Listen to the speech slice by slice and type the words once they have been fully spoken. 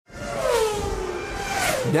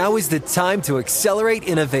Now is the time to accelerate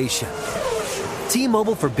innovation.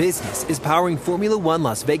 T-Mobile for Business is powering Formula One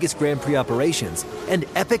Las Vegas Grand Prix operations and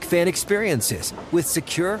epic fan experiences with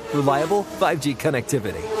secure, reliable 5G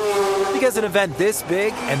connectivity. Because an event this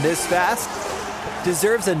big and this fast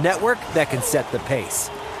deserves a network that can set the pace.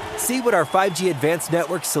 See what our 5G advanced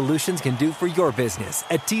network solutions can do for your business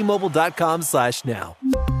at T-Mobile.com/now.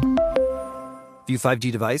 View 5G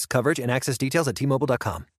device coverage and access details at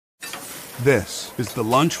T-Mobile.com. This is the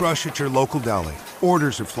lunch rush at your local deli.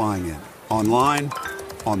 Orders are flying in. Online,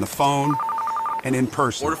 on the phone, and in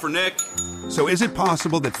person. Order for Nick. So is it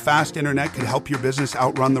possible that fast internet could help your business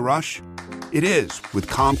outrun the rush? It is with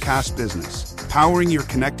Comcast Business, powering your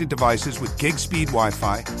connected devices with gig speed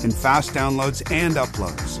Wi-Fi and fast downloads and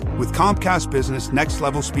uploads. With Comcast Business, next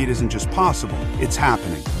level speed isn't just possible, it's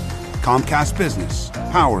happening. Comcast Business,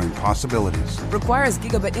 powering possibilities. Requires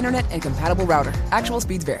gigabit internet and compatible router. Actual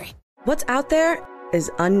speeds vary. What's out there is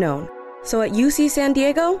unknown. So at UC San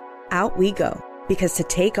Diego, out we go. Because to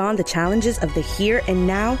take on the challenges of the here and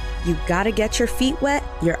now, you gotta get your feet wet,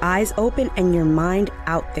 your eyes open, and your mind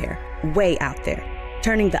out there. Way out there.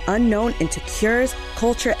 Turning the unknown into cures,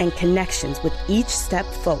 culture, and connections with each step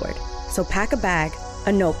forward. So pack a bag,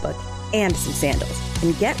 a notebook, and some sandals,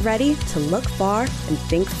 and get ready to look far and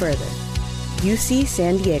think further. UC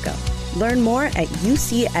San Diego. Learn more at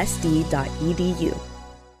ucsd.edu.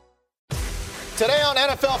 Today on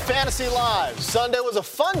NFL Fantasy Live, Sunday was a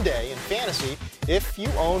fun day in fantasy if you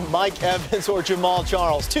owned Mike Evans or Jamal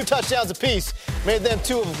Charles. 2 touchdowns apiece made them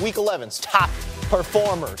 2 of Week 11's top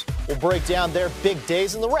performers. We'll break down their big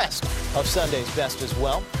days and the rest of Sunday's best as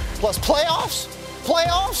well. Plus playoffs.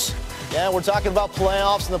 Yeah, we're talking about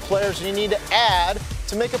playoffs and the players you need to add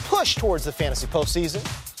to make a push towards the fantasy postseason.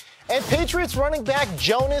 And Patriots running back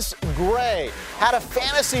Jonas Gray had a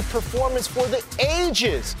fantasy performance for the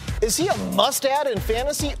ages. Is he a must-add in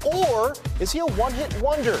fantasy, or is he a one-hit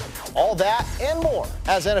wonder? All that and more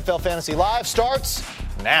as NFL Fantasy Live starts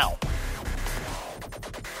now.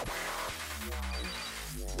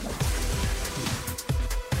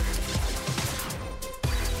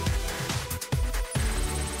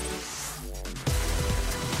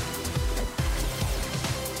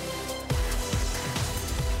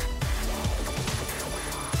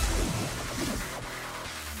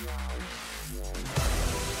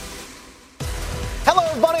 Hello,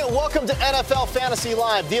 everybody, and welcome to NFL Fantasy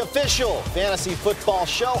Live, the official fantasy football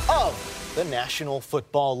show of the National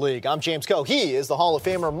Football League. I'm James Coe. He is the Hall of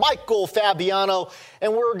Famer Michael Fabiano,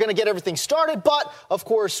 and we're going to get everything started. But, of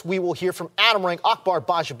course, we will hear from Adam Rank, Akbar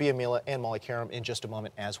Bajabiamila, and Molly Karam in just a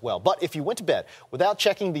moment as well. But if you went to bed without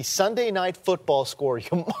checking the Sunday Night Football score,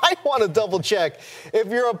 you might want to double-check if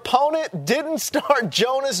your opponent didn't start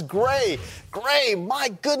Jonas Gray. Gray, my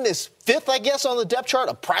goodness, 5th, I guess, on the depth chart,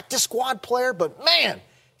 a practice squad player, but, man,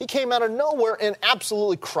 he came out of nowhere and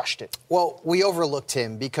absolutely crushed it. Well, we overlooked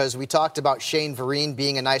him because we talked about Shane Vereen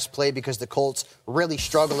being a nice play because the Colts really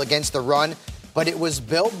struggle against the run. But it was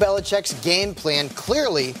Bill Belichick's game plan,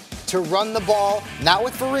 clearly, to run the ball, not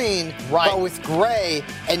with Vereen, but with Gray.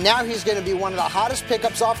 And now he's going to be one of the hottest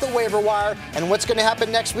pickups off the waiver wire. And what's going to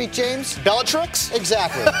happen next week, James? Bellatrix?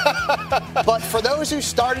 Exactly. But for those who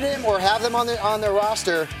started him or have them on their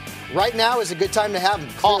roster, right now is a good time to have him.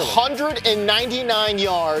 Clearly. 199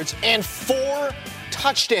 yards and 4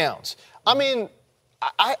 touchdowns. I mean,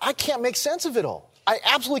 I can't make sense of it all. I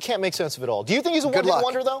absolutely can't make sense of it all. Do you think he's a one-hit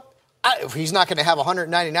wonder, though? He's not going to have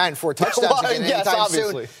 199 and 4 touchdowns again anytime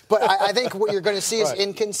soon. But I think what you're going to see is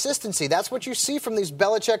inconsistency. That's what you see from these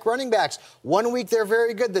Belichick running backs. One week they're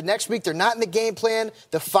very good. The next week they're not in the game plan.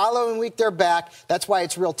 The following week they're back. That's why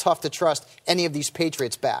it's real tough to trust any of these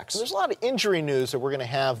Patriots backs. There's a lot of injury news that we're going to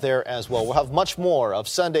have there as well. We'll have much more of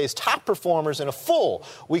Sunday's top performers and a full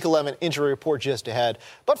Week 11 injury report just ahead.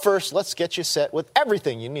 But first, let's get you set with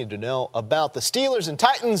everything you need to know about the Steelers and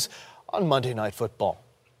Titans on Monday Night Football.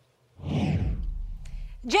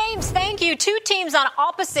 James, thank you. 2 teams on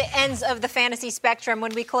opposite ends of the fantasy spectrum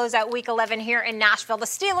when we close out Week 11 here in Nashville. The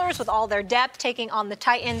Steelers, with all their depth, taking on the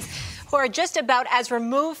Titans, who are just about as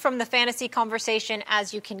removed from the fantasy conversation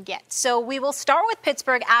as you can get. So we will start with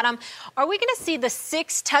Pittsburgh. Adam, are we going to see the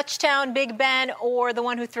 6-touchdown Big Ben or the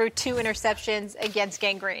one who threw 2 interceptions against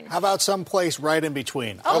Gangrene? How about someplace right in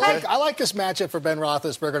between? Okay. I like this matchup for Ben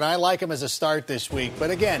Roethlisberger, and I like him as a start this week.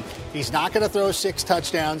 But again, he's not going to throw 6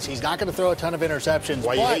 touchdowns. He's not going to throw a ton of interceptions.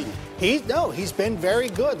 Why are you hating? He's been very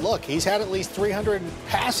good. Look, he's had at least 300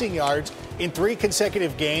 passing yards in 3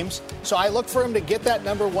 consecutive games. So I look for him to get that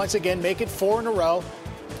number once again, make it 4 in a row.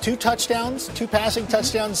 2 touchdowns, 2 passing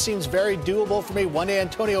touchdowns seems very doable for me. One to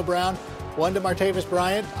Antonio Brown, one to Martavis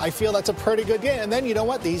Bryant. I feel that's a pretty good game. And then you know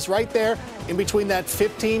what? He's right there in between that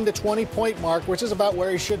 15 to 20 point mark, which is about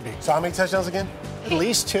where he should be. So how many touchdowns again? At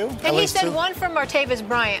least 2. And he said 1 from Martavis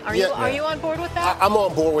Bryant. Are you on board with that? I'm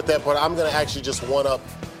on board with that, but I'm going to actually just one up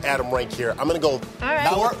Adam Rank here. I'm going to go. All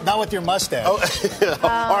right. Not with your mustache. All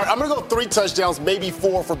right, I'm going to go 3 touchdowns, maybe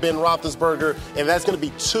 4 for Ben Roethlisberger, and that's going to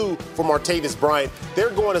be 2 for Martavis Bryant. They're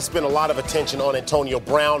going to spend a lot of attention on Antonio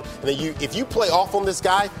Brown, and then if you play off on this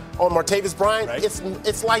guy, on Martavis Bryant, right,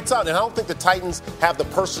 it's lights out. And I don't think the Titans have the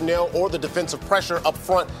personnel or the defensive pressure up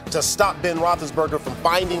front to stop Ben Roethlisberger from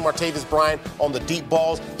finding Martavis Bryant on the deep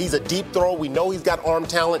balls. He's a deep thrower. We know he's got arm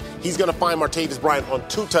talent. He's going to find Martavis Bryant on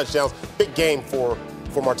 2 touchdowns. Big game for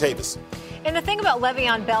Martavis. And the thing about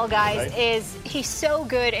Le'Veon Bell, guys, is he's so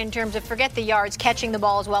good in terms of, forget the yards, catching the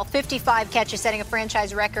ball as well. 55 catches, setting a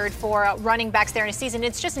franchise record for running backs there in a season.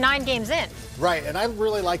 It's just 9 games in. Right, and I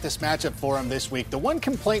really like this matchup for him this week. The one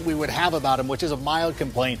complaint we would have about him, which is a mild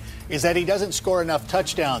complaint, is that he doesn't score enough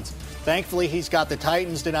touchdowns. Thankfully, he's got the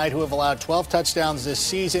Titans tonight, who have allowed 12 touchdowns this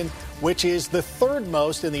season, which is the 3rd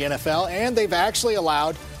most in the NFL, and they've actually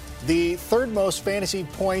allowed the 3rd most the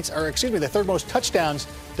 3rd most touchdowns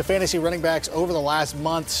to fantasy running backs over the last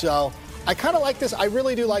month. So I kind of like this. I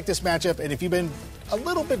really do like this matchup. And if you've been a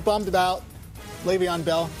little bit bummed about Le'Veon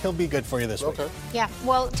Bell, he'll be good for you this week. Yeah.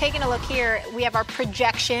 Well, taking a look here, we have our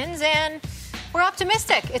projections, and we're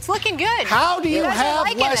optimistic. It's looking good. How do you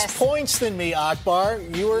have less points than me, Akbar?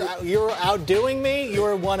 You were outdoing me. You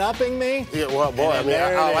were one-upping me. Yeah, well, boy, I mean,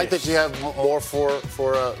 I like that you have more for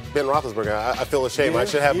Ben Roethlisberger. I feel ashamed. I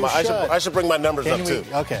should have I should bring my numbers up too.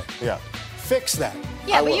 Okay. Yeah. Fix that.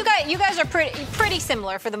 Yeah, but you guys are pretty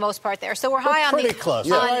similar for the most part there. So we're high on pretty close.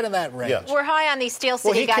 We're right in that range. Yeah. We're high on these Steel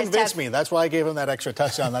City guys. Well, he convinced me. That's why I gave him that extra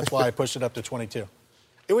touchdown. That's why I pushed it up to 22.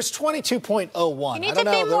 It was 22.01. You need to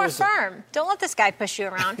be more firm. Don't let this guy push you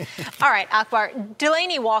around. All right, Akbar.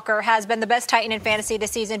 Delanie Walker has been the best Titan in fantasy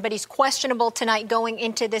this season, but he's questionable tonight going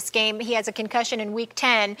into this game. He has a concussion in Week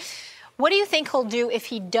 10. What do you think he'll do if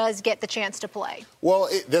he does get the chance to play? Well,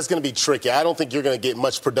 that's going to be tricky. I don't think you're going to get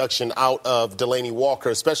much production out of Delanie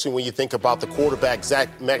Walker, especially when you think about the quarterback,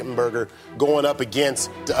 Zach Mettenberger, going up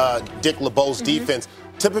against Dick LeBeau's defense.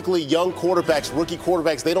 Typically, young quarterbacks, rookie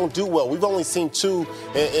quarterbacks, they don't do well. We've only seen 2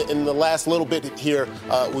 in the last little bit here.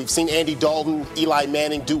 We've seen Andy Dalton, Eli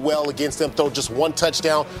Manning do well against them, throw just 1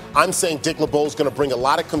 touchdown. I'm saying Dick LeBeau is going to bring a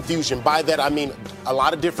lot of confusion. By that, I mean a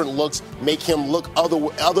lot of different looks, make him look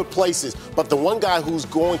other places. But the one guy who's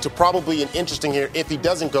going to probably be interesting here, if he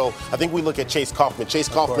doesn't go, I think we look at Chase Kaufman. Chase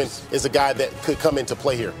Kaufman is a guy that could come into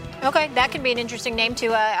play here. Okay, that could be an interesting name,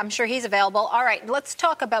 too. I'm sure he's available. All right, let's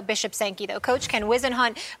talk about Bishop Sankey, though. Coach Ken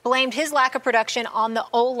Whisenhunt blamed his lack of production on the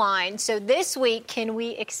O-line. So this week, can we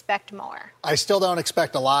expect more? I still don't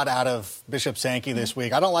expect a lot out of Bishop Sankey this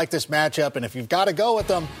week. I don't like this matchup, and if you've got to go with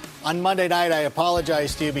them on Monday night, I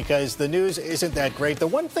apologize to you because the news isn't that great. The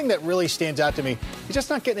one thing that really stands out to me, he's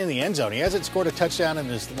just not getting in the end zone. He hasn't scored a touchdown in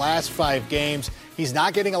his last 5 games. He's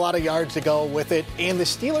not getting a lot of yards to go with it. And the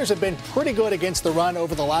Steelers have been pretty good against the run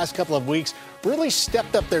over the last couple of weeks. Really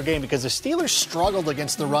stepped up their game because the Steelers struggled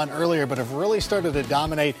against the run earlier, but have really started to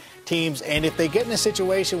dominate teams. And if they get in a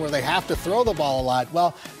situation where they have to throw the ball a lot,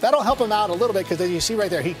 well, that'll help him out a little bit because as you see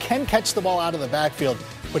right there, he can catch the ball out of the backfield.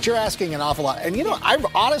 But you're asking an awful lot. And, I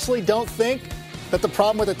honestly don't think that the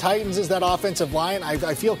problem with the Titans is that offensive line.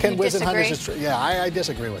 I feel Ken Whisenhunt is I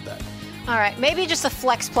disagree with that. All right, maybe just a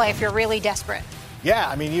flex play if you're really desperate. Yeah,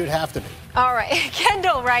 I mean, you'd have to be. All right,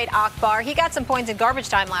 Kendall Wright, Akbar. He got some points in garbage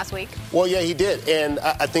time last week. Well, yeah, he did. And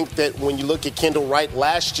I think that when you look at Kendall Wright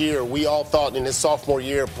last year, we all thought in his sophomore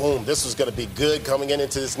year, boom, this was going to be good coming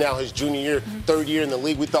into this now his junior year, 3rd year in the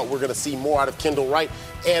league. We thought we were going to see more out of Kendall Wright.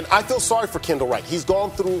 And I feel sorry for Kendall Wright. He's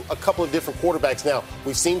gone through a couple of different quarterbacks now.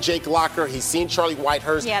 We've seen Jake Locker. He's seen Charlie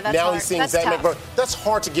Whitehurst. Yeah, that's now hard. He's seeing That's Zach tough. McBurney. That's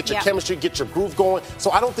hard to get your chemistry, get your groove going.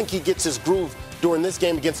 So I don't think he gets his groove during this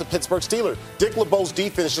game against the Pittsburgh Steelers. Dick LeBeau's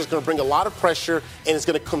defense is just going to bring a lot of pressure, and it's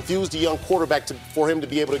going to confuse the young quarterback for him to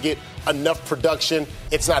be able to get enough production.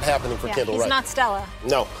 It's not happening for Kendall Wright. He's not Stella.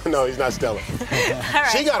 No, he's not Stella. All right.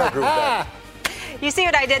 She got her groove back. You see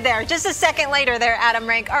what I did there? Just a second later there, Adam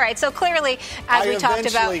Rank. All right, so clearly, as we talked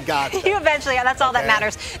about, you eventually, that's all that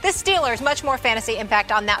matters. The Steelers, much more fantasy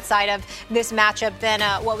impact on that side of this matchup than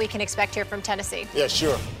what we can expect here from Tennessee. Yeah,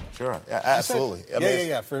 sure. Sure, yeah, absolutely.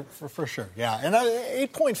 For sure. Yeah, and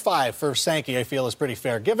 8.5 for Sankey, I feel, is pretty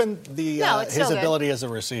fair, given his ability as a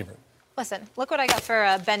receiver. Listen, look what I got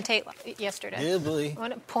for Ben Tate yesterday. Yeah, boy.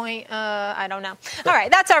 What point? I don't know. All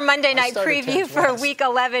right, that's our Monday night preview for Week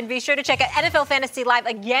 11. Be sure to check out NFL Fantasy Live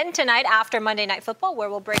again tonight after Monday Night Football, where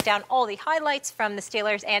we'll break down all the highlights from the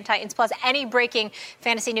Steelers and Titans, plus any breaking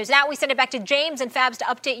fantasy news. Now we send it back to James and Fabs to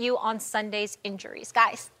update you on Sunday's injuries.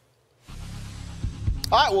 Guys.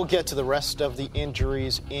 All right, we'll get to the rest of the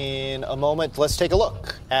injuries in a moment. Let's take a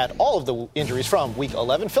look at all of the injuries from Week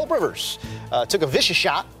 11. Philip Rivers took a vicious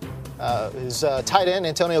shot. His tight end,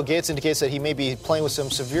 Antonio Gates, indicates that he may be playing with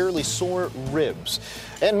some severely sore ribs.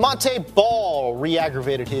 And Montee Ball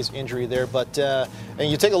re-aggravated his injury there. But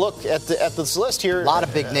and you take a look at this list here. A lot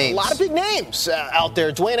of big names. A lot of big names out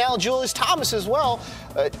there. Dwayne Allen, Julius Thomas as well.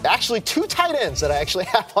 Actually, 2 tight ends that I actually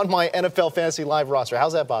have on my NFL Fantasy Live roster.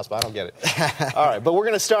 How's that possible? I don't get it. All right, but we're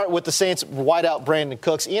going to start with the Saints wideout Brandon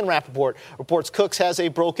Cooks. Ian Rappaport reports Cooks has a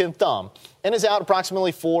broken thumb and is out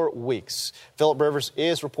approximately 4 weeks. Philip Rivers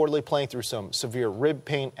is reportedly playing through some severe rib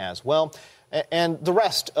pain as well. And the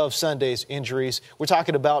rest of Sunday's injuries, we're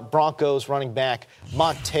talking about Broncos running back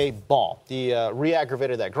Montee Ball. He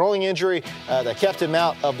re-aggravated that growing injury that kept him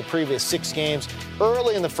out of the previous 6 games.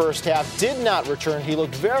 Early in the first half, did not return. He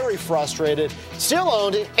looked very frustrated. Still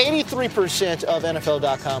owned in 83% of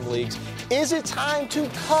NFL.com leagues. Is it time to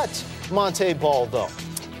cut Montee Ball, though?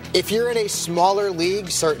 If you're in a smaller league,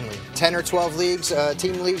 certainly. 10 or 12 leagues,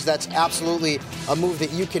 team leagues, that's absolutely a move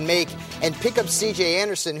that you can make. And pick up C.J.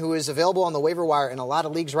 Anderson, who is available on the waiver wire in a lot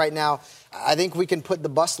of leagues right now. I think we can put the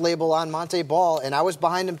bust label on Montee Ball, and I was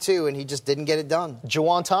behind him too, and he just didn't get it done.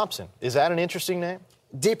 Juwan Thompson, is that an interesting name?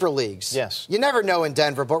 Deeper leagues. Yes. You never know in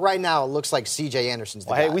Denver, but right now it looks like C.J. Anderson's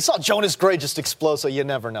the guy. Hey, we saw Jonas Gray just explode, so you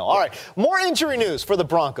never know. All right, more injury news for the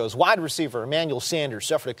Broncos. Wide receiver Emmanuel Sanders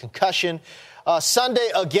suffered a concussion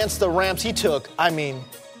Sunday against the Rams. He took,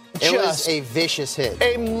 it was a vicious hit.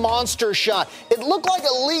 A monster shot. It looked like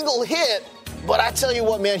a legal hit, but I tell you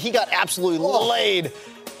what, man, he got absolutely laid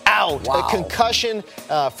out. Wow. A concussion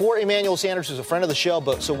for Emmanuel Sanders, who's a friend of the show,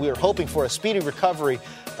 so we are hoping for a speedy recovery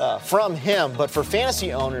from him. But for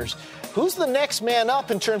fantasy owners, who's the next man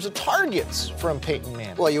up in terms of targets from Peyton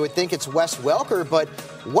Manning? Well, you would think it's Wes Welker, but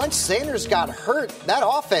once Sanders got hurt, that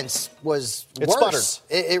offense was worse.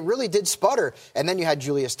 It really did sputter. And then you had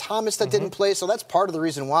Julius Thomas that didn't play, so that's part of the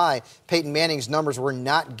reason why Peyton Manning's numbers were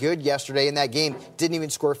not good yesterday in that game. Didn't even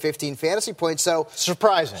score 15 fantasy points. So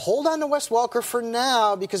surprising. Hold on to Wes Welker for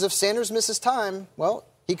now, because if Sanders misses time, well,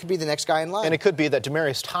 he could be the next guy in line. And it could be that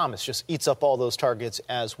Demaryius Thomas just eats up all those targets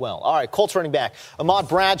as well. All right, Colts running back Ahmad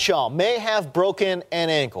Bradshaw may have broken an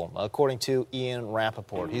ankle, according to Ian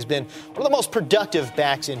Rappaport. He's been one of the most productive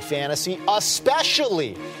backs in fantasy,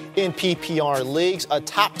 especially in PPR leagues. A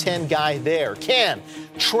top 10 guy there. Can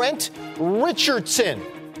Trent Richardson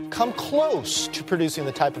come close to producing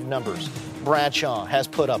the type of numbers Bradshaw has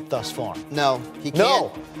put up thus far? No, he can't.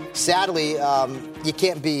 No. Sadly, you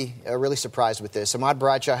can't be really surprised with this. Ahmad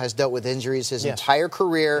Bradshaw has dealt with injuries his entire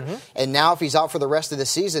career, and now if he's out for the rest of the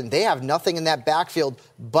season, they have nothing in that backfield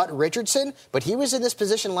but Richardson. But he was in this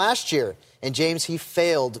position last year, and James, he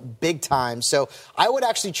failed big time. So I would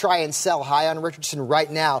actually try and sell high on Richardson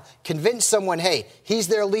right now, convince someone, hey, he's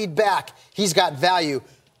their lead back, he's got value.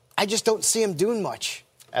 I just don't see him doing much.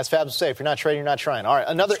 As Fabs would say, if you're not trading, you're not trying. All right,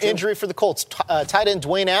 another injury for the Colts. Tight end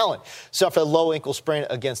Dwayne Allen suffered a low ankle sprain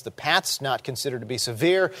against the Pats. Not considered to be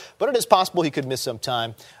severe, but it is possible he could miss some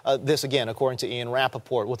time. This, again, according to Ian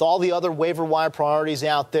Rappaport. With all the other waiver wire priorities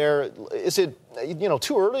out there, is it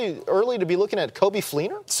too early to be looking at Coby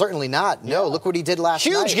Fleener? Certainly not. No, look what he did last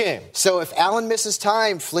night. Huge game. So if Allen misses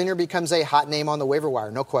time, Fleener becomes a hot name on the waiver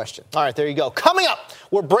wire, no question. All right, there you go. Coming up,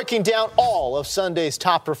 we're breaking down all of Sunday's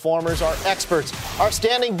top performers. Our experts are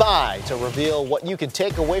standing by to reveal what you can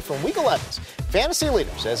take away from Week 11's Fantasy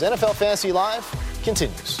Leaders as NFL Fantasy Live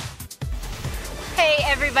continues. Hey,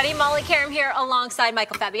 everybody. Molly Karam here alongside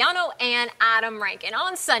Michael Fabiano and Adam Rankin.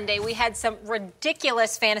 On Sunday, we had some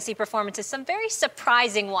ridiculous fantasy performances, some very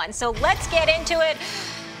surprising ones. So let's get into it.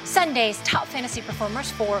 Sunday's top fantasy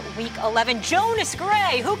performers for Week 11. Jonas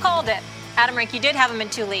Gray, who called it? Adam Rank, you did have him in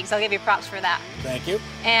 2 leagues. I'll give you props for that. Thank you.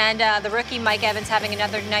 And the rookie Mike Evans having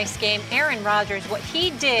another nice game. Aaron Rodgers, what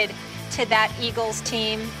he did to that Eagles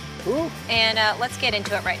team. Ooh. And let's get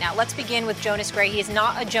into it right now. Let's begin with Jonas Gray. He is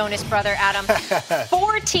not a Jonas brother, Adam. 4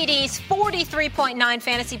 TDs, 43.9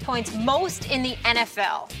 fantasy points, most in the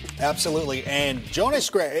NFL. Absolutely. And Jonas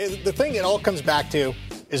Gray, the thing it all comes back to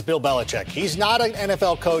is Bill Belichick. He's not an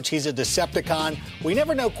NFL coach. He's a Decepticon. We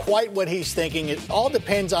never know quite what he's thinking. It all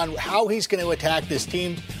depends on how he's going to attack this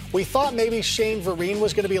team. We thought maybe Shane Vereen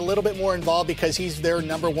was going to be a little bit more involved because he's their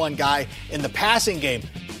number one guy in the passing game.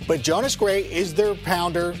 But Jonas Gray is their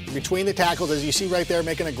pounder between the tackles, as you see right there,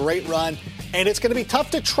 making a great run. And it's going to be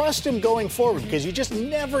tough to trust him going forward because you just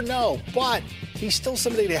never know. But he's still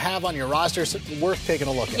somebody to have on your roster, so worth taking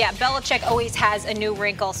a look at. Yeah, Belichick always has a new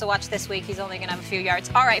wrinkle, so watch this week. He's only going to have a few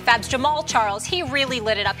yards. All right, Fabs, Jamaal Charles, he really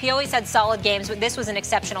lit it up. He always had solid games, but this was an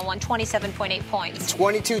exceptional one, 27.8 points.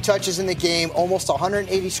 22 touches in the game, almost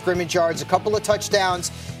 180 scrimmage yards, a couple of touchdowns.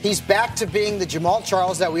 He's back to being the Jamaal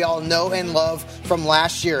Charles that we all know and love from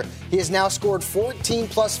last year. He has now scored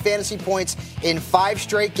 14-plus fantasy points in 5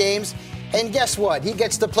 straight games. And guess what? He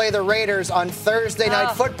gets to play the Raiders on Thursday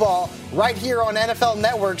Night Football right here on NFL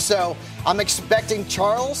Network. So I'm expecting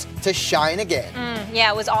Charles to shine again. Yeah,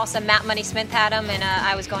 it was awesome. Matt Money Smith had him, and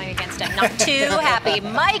I was going against him. Not too happy.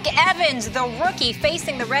 Mike Evans, the rookie,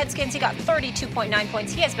 facing the Redskins. He got 32.9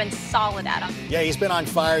 points. He has been solid at him. Yeah, he's been on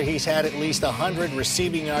fire. He's had at least 100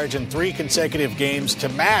 receiving yards in 3 consecutive games to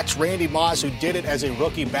match Randy Moss, who did it as a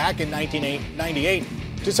rookie back in 1998.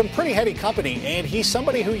 To some pretty heady company, and he's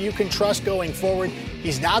somebody who you can trust going forward.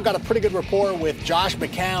 He's now got a pretty good rapport with Josh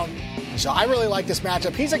McCown, so I really like this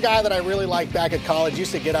matchup. He's a guy that I really liked back at college.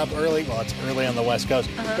 Used to get up early, well, it's early on the West Coast,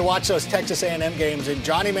 to watch those Texas A&M games, and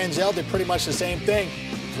Johnny Manziel did pretty much the same thing.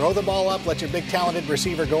 Throw the ball up, let your big talented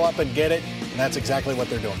receiver go up and get it, and that's exactly what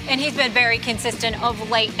they're doing. And he's been very consistent of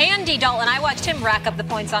late. Andy Dalton, I watched him rack up the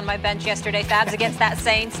points on my bench yesterday, Fabs, against that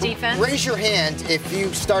Saints defense. Raise your hand if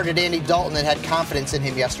you started Andy Dalton and had confidence in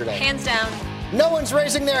him yesterday. Hands down. No one's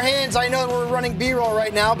raising their hands. I know we're running B-roll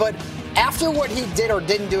right now, but after what he did or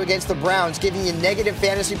didn't do against the Browns, giving you negative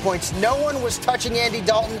fantasy points, no one was touching Andy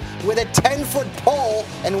Dalton with a 10-foot pole.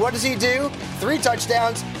 And what does he do? 3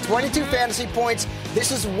 touchdowns, 22 fantasy points.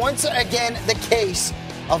 This is once again the case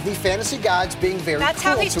of the fantasy gods being very cruel to us. That's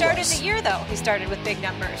how he started the year, though. He started with big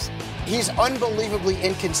numbers. He's unbelievably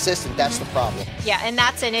inconsistent. That's the problem. Yeah, and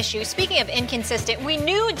that's an issue. Speaking of inconsistent, we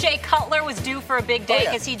knew Jay Cutler was due for a big day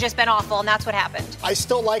because he'd just been awful, and that's what happened. I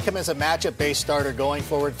still like him as a matchup-based starter going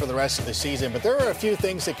forward for the rest of the season, but there are a few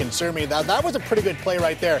things that concern me. That was a pretty good play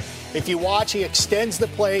right there. If you watch, he extends the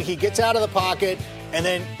play, he gets out of the pocket, and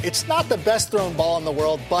then it's not the best thrown ball in the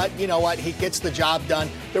world, but you know what? He gets the job done.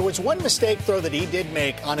 There was one mistake throw that he did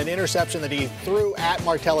make on an interception that he threw at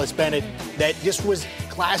Martellus Bennett that just was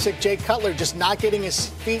classic Jay Cutler, just not getting his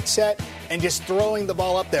feet set and just throwing the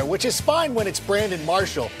ball up there, which is fine when it's Brandon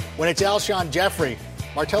Marshall. When it's Alshon Jeffrey,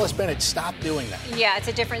 Martellus Bennett, stop doing that. Yeah, it's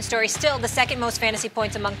a different story. Still, the second most fantasy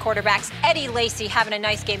points among quarterbacks. Eddie Lacy having a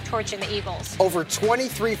nice game torching the Eagles. Over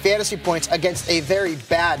 23 fantasy points against a very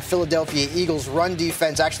bad Philadelphia Eagles run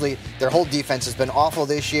defense. Actually, their whole defense has been awful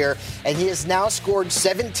this year. And he has now scored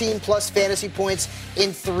 17-plus fantasy points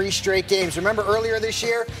in 3 straight games. Remember earlier this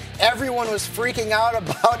year, everyone was freaking out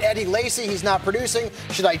about Eddie Lacy. He's not producing.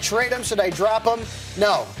 Should I trade him? Should I drop him?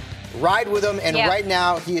 No. Ride with him, and right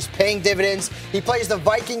now he is paying dividends. He plays the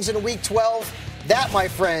Vikings in Week 12. That, my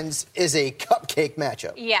friends, is a cupcake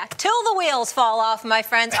matchup. Yeah, till the wheels fall off, my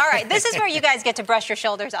friends. All right, this is where you guys get to brush your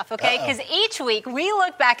shoulders off, okay? Because each week we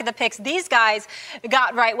look back at the picks these guys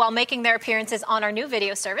got right while making their appearances on our new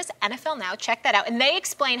video service, NFL Now. Check that out. And they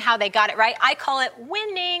explain how they got it right. I call it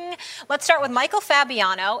winning. Let's start with Michael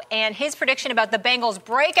Fabiano and his prediction about the Bengals'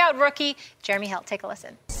 breakout rookie, Jeremy Hill. Take a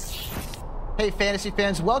listen. Hey, fantasy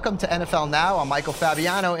fans, welcome to NFL Now. I'm Michael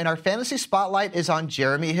Fabiano, and our fantasy spotlight is on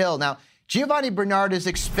Jeremy Hill. Now, Giovanni Bernard is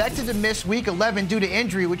expected to miss Week 11 due to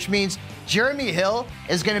injury, which means Jeremy Hill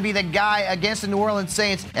is going to be the guy against the New Orleans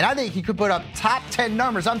Saints, and I think he could put up top 10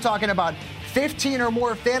 numbers. I'm talking about 15 or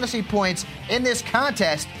more fantasy points in this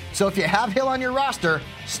contest. So if you have Hill on your roster,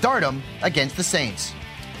 start him against the Saints.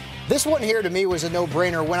 This one here to me was a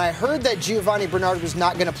no-brainer. When I heard that Giovanni Bernard was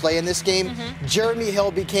not going to play in this game, Jeremy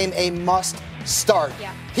Hill became a must-start.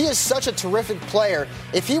 Yeah. He is such a terrific player.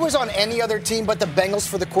 If he was on any other team but the Bengals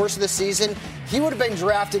for the course of the season, he would have been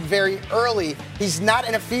drafted very early. He's not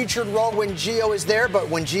in a featured role when Gio is there, but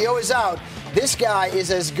when Gio is out, this guy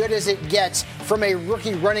is as good as it gets from a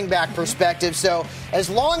rookie running back perspective. So as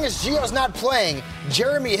long as Gio's not playing,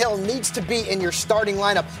 Jeremy Hill needs to be in your starting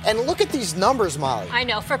lineup. And look at these numbers, Molly. I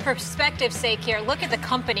know. For perspective's sake here, look at the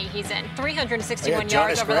company he's in. 361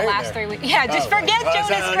 yards over the last 3 weeks. Yeah, just forget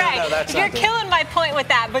Jonas Gray. You're killing my point with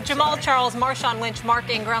that. But Jamaal Charles, Marshawn Lynch, Mark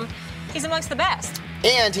Ingram, he's amongst the best.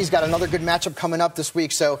 And he's got another good matchup coming up this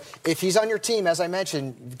week. So if he's on your team, as I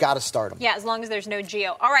mentioned, you've got to start him. Yeah, as long as there's no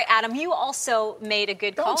Gio. All right, Adam, you also made a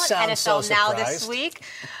good call on NFL Now this week.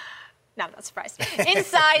 No, I'm not surprised.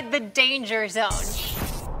 Inside the danger zone.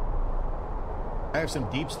 I have some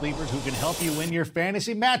deep sleepers who can help you win your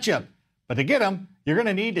fantasy matchup. But to get them, you're going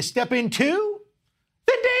to need to step into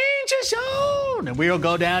the danger zone. And we'll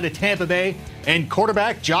go down to Tampa Bay and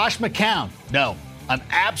quarterback Josh McCown. No, I'm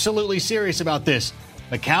absolutely serious about this.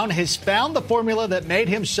 McCown has found the formula that made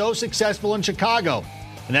him so successful in Chicago.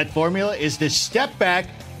 And that formula is to step back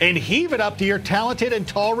and heave it up to your talented and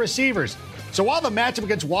tall receivers. So while the matchup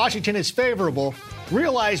against Washington is favorable,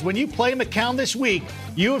 realize when you play McCown this week,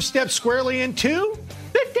 you have stepped squarely into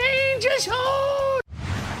the danger zone.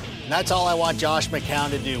 And that's all I want Josh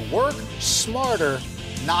McCown to do. Work smarter,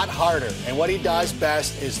 not harder. And what he does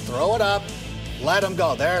best is throw it up, let him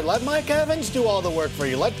go. There, let Mike Evans do all the work for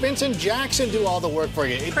you. Let Vincent Jackson do all the work for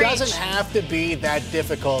you. It doesn't have to be that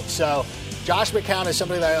difficult. So Josh McCown is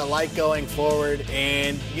somebody that I like going forward.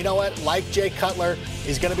 And you know what? Like Jay Cutler,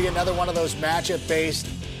 he's going to be another one of those matchup-based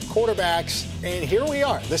quarterbacks. And here we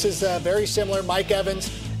are. This is very similar. Mike Evans.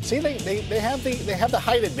 See, they have the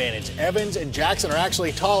height advantage. Evans and Jackson are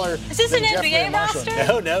actually taller. Is this an NBA roster?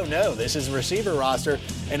 No. This is a receiver roster.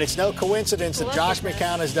 And it's no coincidence that Josh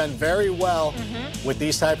McCown has done very well with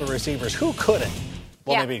these type of receivers. Who couldn't?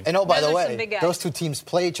 Well, maybe. And by the way, those two teams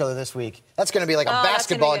play each other this week. That's going to be like a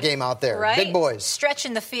basketball game out there. Right? Big boys.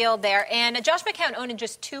 Stretching the field there. And Josh McCown owning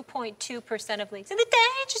just 2.2% of leagues. In the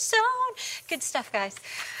danger zone. Good stuff, guys.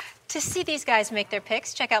 To see these guys make their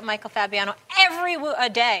picks, check out Michael Fabiano every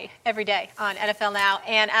day on NFL Now.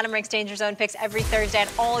 And Adam ranks Danger Zone picks every Thursday on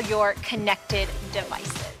all your connected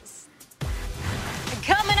devices.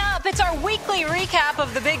 Coming up, it's our weekly recap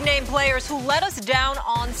of the big-name players who let us down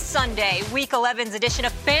on Sunday. Week 11's edition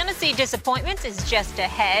of Fantasy Disappointments is just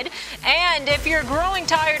ahead. And if you're growing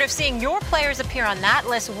tired of seeing your players appear on that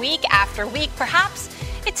list week after week, perhaps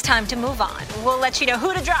it's time to move on. We'll let you know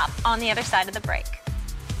who to drop on the other side of the break.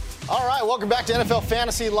 All right, welcome back to NFL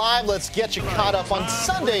Fantasy Live. Let's get you caught up on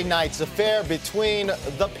Sunday night's affair between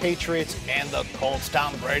the Patriots and the Colts.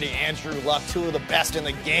 Tom Brady, Andrew Luck, two of the best in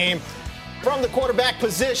the game from the quarterback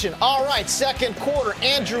position. All right, second quarter,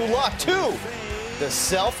 Andrew Luck, the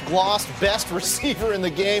self-glossed best receiver in the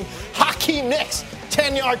game, Hakeem Nicks,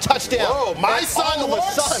 10-yard touchdown. Whoa, my son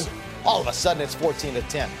all of a sudden, it's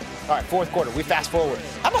 14-10. All right, fourth quarter, we fast forward.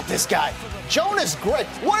 How about this guy, Jonas Gray?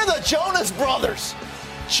 One of the Jonas brothers.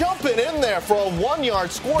 Jumping in there for a 1-yard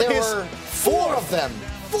score. There were four of them.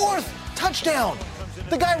 Fourth touchdown.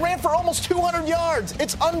 The guy ran for almost 200 yards.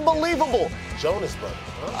 It's unbelievable. Jonas brother.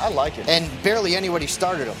 I like it. And barely anybody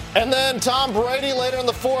started him. And then Tom Brady later in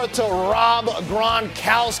the fourth to Rob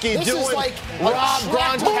Gronkowski. This doing is like Rob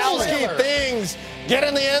Gronkowski things. Get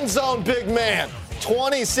in the end zone, big man.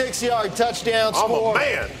 26-yard touchdown score. I'm a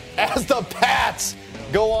man. As the Pats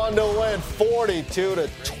go on to win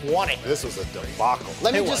 42-20. This was a debacle.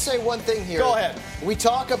 Let me just say one thing here. Go ahead. We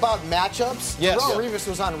talk about matchups. Yes. Darrelle Revis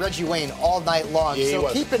was on Reggie Wayne all night long. Yeah, so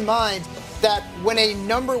keep in mind that when a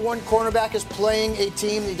number one cornerback is playing a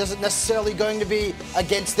team, he doesn't necessarily going to be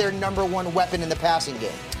against their number one weapon in the passing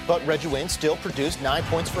game. But Reggie Wayne still produced 9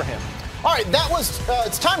 points for him. All right, that was.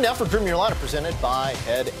 It's time now for Groom Your Lineup, presented by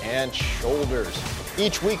Head and Shoulders.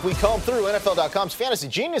 Each week we comb through NFL.com's Fantasy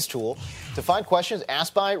Genius tool to find questions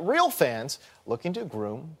asked by real fans looking to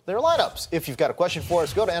groom their lineups. If you've got a question for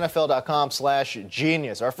us, go to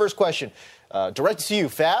NFL.com/genius. Our first question, directed to you,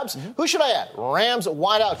 Fabs. Who should I add? Rams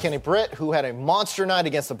wideout Kenny Britt, who had a monster night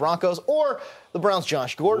against the Broncos, or the Browns'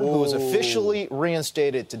 Josh Gordon, who was officially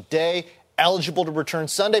reinstated today, eligible to return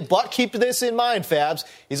Sunday. But keep this in mind, Fabs.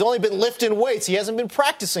 He's only been lifting weights. He hasn't been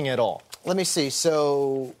practicing at all. Let me see.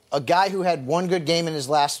 So a guy who had one good game in his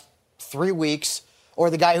last 3 weeks,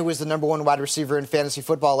 or the guy who was the number one wide receiver in fantasy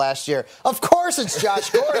football last year. Of course it's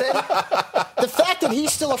Josh Gordon. The fact that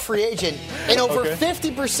he's still a free agent in over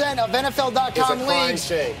 50% of NFL.com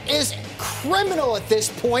leagues is criminal at this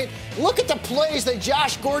point. Look at the plays that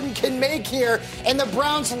Josh Gordon can make here, and the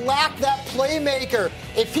Browns lack that playmaker.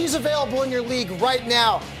 If he's available in your league right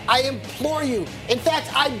now, I implore you, in fact,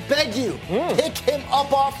 I beg you, pick him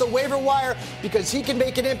up off the waiver wire because he can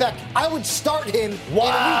make an impact. I would start him in Week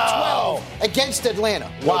 12 against Atlanta.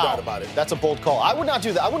 No doubt about it. That's a bold call. I would not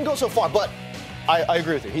do that. I wouldn't go so far, but I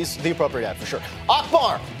agree with you. He's the appropriate ad for sure.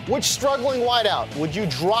 Akbar, which struggling wideout would you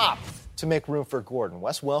drop to make room for Gordon?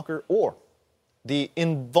 Wes Welker or the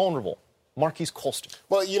invulnerable Marquise Colston?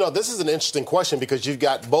 Well, this is an interesting question because you've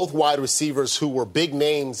got both wide receivers who were big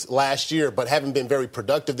names last year but haven't been very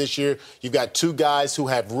productive this year. You've got two guys who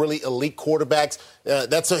have really elite quarterbacks.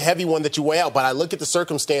 That's a heavy one that you weigh out. But I look at the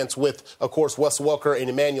circumstance with, of course, Wes Welker and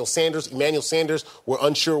Emmanuel Sanders. Emmanuel Sanders, we're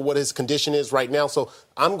unsure what his condition is right now. So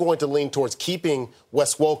I'm going to lean towards keeping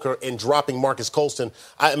Wes Welker and dropping Marcus Colston.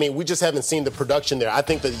 I mean, we just haven't seen the production there. I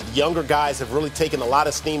think the younger guys have really taken a lot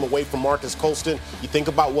of steam away from Marcus Colston. You think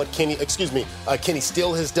about what Kenny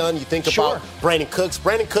Steele has done. You think about Brandon Cooks.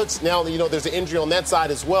 Brandon Cooks, now, there's an injury on that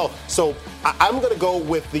side as well. So I'm going to go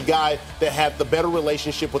with the guy that had the better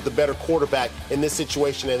relationship with the better quarterback in this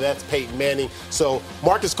situation, and that's Peyton Manning. So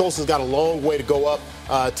Marcus Colston's got a long way to go up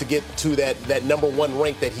to get to that number one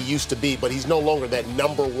rank that he used to be, but he's no longer that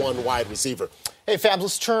number one wide receiver. Hey, Fabs,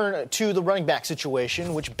 let's turn to the running back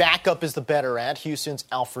situation. Which backup is the better at, Houston's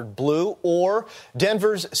Alfred Blue or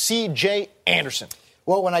Denver's C.J. Anderson?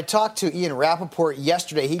 Well, when I talked to Ian Rappaport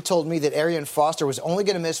yesterday, he told me that Arian Foster was only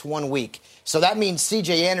going to miss 1 week. So that means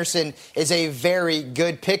C.J. Anderson is a very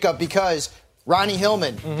good pickup because Ronnie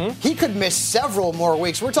Hillman, he could miss several more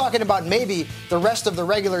weeks. We're talking about maybe the rest of the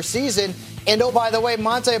regular season. And, oh, by the way,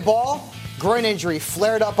 Montee Ball, groin injury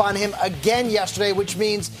flared up on him again yesterday, which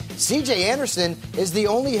means C.J. Anderson is the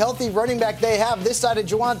only healthy running back they have this side of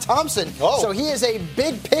Juwan Thompson. Oh. So he is a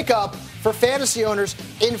big pickup for fantasy owners.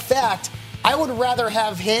 In fact, I would rather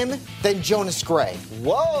have him than Jonas Gray.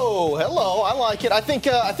 Whoa, hello, I like it. I think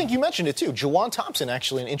you mentioned it too. Juwan Thompson,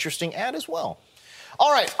 actually an interesting ad as well.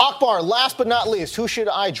 All right, Akbar, last but not least, who should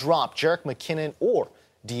I drop, Jerick McKinnon or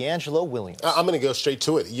DeAngelo Williams? I'm going to go straight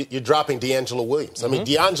to it. You're dropping DeAngelo Williams. I mean,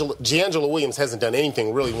 DeAngelo Williams hasn't done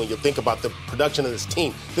anything really when you think about the production of this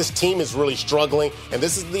team. This team is really struggling, and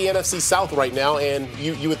this is the NFC South right now, and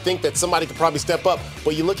you would think that somebody could probably step up,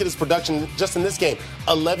 but you look at his production just in this game,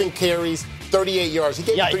 11 carries, 38 yards. He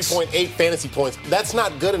gave you 3.8 fantasy points. That's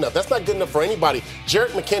not good enough. That's not good enough for anybody. Jerick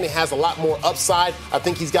McKinnon has a lot more upside. I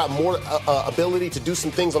think he's got more ability to do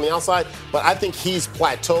some things on the outside, but I think he's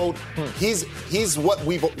plateaued. He's what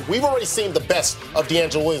we've already seen the best of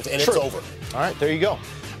DeAngelo Williams, and it's over. All right, there you go.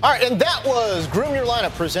 All right, and that was Groom Your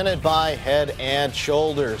Lineup presented by Head and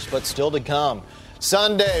Shoulders, but still to come.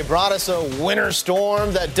 Sunday brought us a winter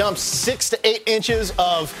storm that dumped 6 to 8 inches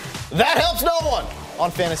of that helps no one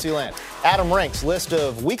on Fantasyland. Adam Rank's list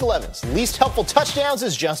of Week 11's least helpful touchdowns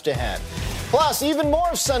is just ahead. Plus, even more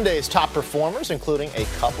of Sunday's top performers, including a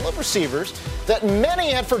couple of receivers that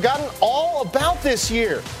many had forgotten all about this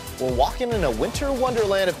year. We're walking in a winter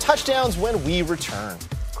wonderland of touchdowns when we return.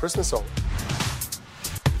 Christmas over.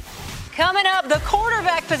 Coming up, the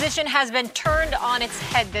quarterback position has been turned on its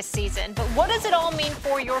head this season. But what does it all mean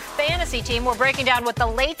for your fantasy team? We're breaking down what the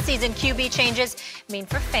late season QB changes mean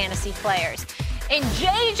for fantasy players. And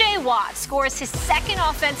J.J. Watt scores his second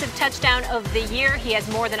offensive touchdown of the year. He has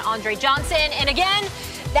more than Andre Johnson. And again,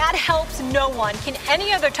 that helps no one. Can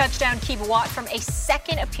any other touchdown keep Watt from a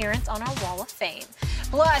second appearance on our Wall of Fame?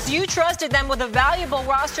 Plus, you trusted them with a valuable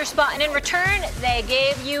roster spot, and in return, they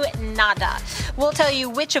gave you nada. We'll tell you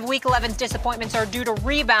which of Week 11's disappointments are due to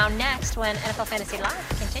rebound next when NFL Fantasy Live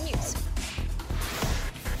continues.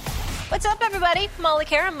 What's up, everybody? Molly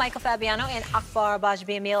Karam, Michael Fabiano, and Akbar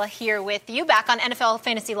Bajbi-Amila here with you back on NFL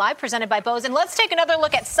Fantasy Live, presented by Bose. And let's take another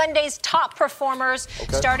look at Sunday's top performers,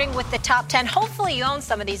 starting with the top 10. Hopefully you own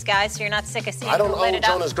some of these guys, so you're not sick of seeing them. I don't own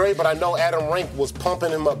Jonas Gray, but I know Adam Rank was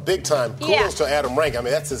pumping him up big time. Kudos to Adam Rank. I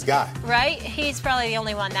mean, that's his guy. Right? He's probably the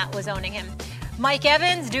only one that was owning him. Mike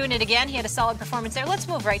Evans doing it again. He had a solid performance there. Let's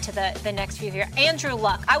move right to the next few here. Andrew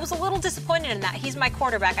Luck. I was a little disappointed in that. He's my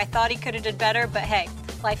quarterback. I thought he could have did better, but hey,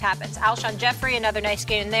 life happens. Alshon Jeffrey, another nice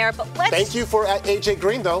game in there. But thank you for AJ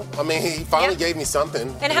Green, though. I mean, he finally gave me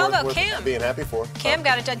something. And how about Cam? Being happy for. Cam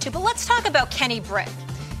got it done too. But let's talk about Kenny Britt.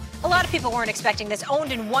 A lot of people weren't expecting this.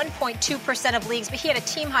 Owned in 1.2% of leagues, but he had a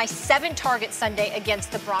team-high 7 targets Sunday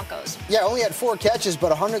against the Broncos. Yeah, only had 4 catches,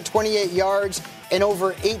 but 128 yards and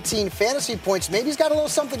over 18 fantasy points. Maybe he's got a little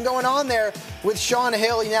something going on there with Sean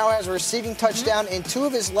Hill. He now has a receiving touchdown in 2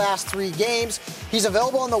 of his last 3 games. He's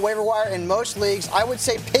available on the waiver wire in most leagues. I would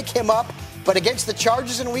say pick him up, but against the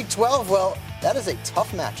Chargers in Week 12, well, that is a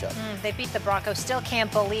tough matchup. They beat the Broncos. Still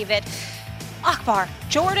can't believe it. Akbar,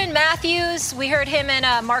 Jordan Matthews, we heard him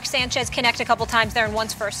and Mark Sanchez connect a couple times there and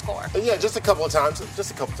once for a score. Yeah, just a couple of times.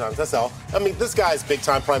 That's all. I mean, this guy's big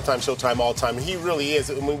time, prime time, showtime, all time. He really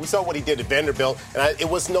is. I mean, we saw what he did at Vanderbilt, and it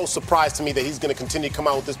was no surprise to me that he's going to continue to come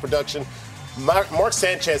out with this production. Mark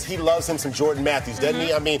Sanchez, he loves him some Jordan Matthews, doesn't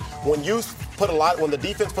he? I mean, when the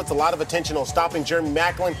defense puts a lot of attention on stopping Jeremy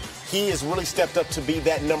Maclin, he has really stepped up to be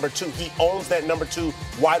that number 2. He owns that number 2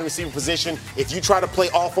 wide receiver position. If you try to play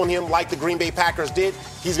off on him like the Green Bay Packers did,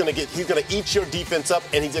 he's gonna eat your defense up,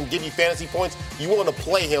 and he's gonna give you fantasy points. You want to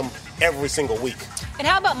play him every single week. And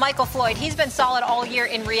how about Michael Floyd? He's been solid all year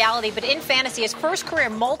in reality, but in fantasy, his first career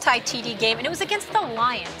multi-TD game, and it was against the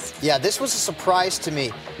Lions. Yeah, this was a surprise to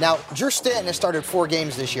me. Now, Drew Stanton has started 4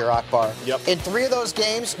 games this year, Akbar. Yep. In 3 of those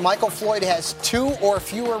games, Michael Floyd has 2 or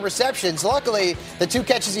fewer receptions. Luckily, the 2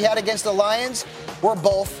 catches he had against the Lions were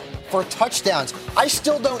both for touchdowns. I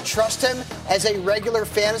still don't trust him as a regular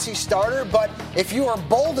fantasy starter, but if you are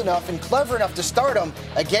bold enough and clever enough to start him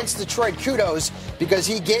against Detroit, kudos, because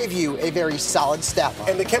he gave you a very solid stat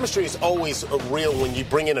line. And the chemistry is always real when you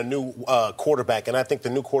bring in a new quarterback, and I think the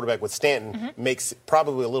new quarterback with Stanton makes it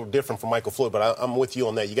probably a little different from Michael Floyd, but I'm with you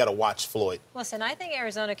on that. You got to watch Floyd. Listen, I think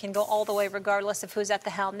Arizona can go all the way regardless of who's at the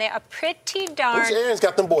helm. They are pretty darn Bruce Arians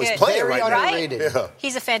got them boys good. playing Very right underrated. now. Yeah.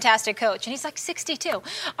 He's a fantastic coach, and he's like 62. All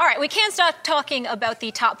right, we can't stop talking about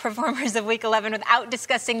the top performers of Week 11 without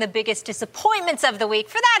discussing the biggest disappointments of the week.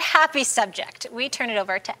 For that happy subject, we turn it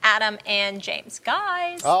over to Adam and James.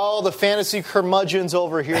 Guys. Oh, the fantasy curmudgeons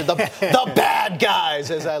over here, the bad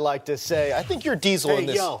guys, as I like to say. I think you're Diesel in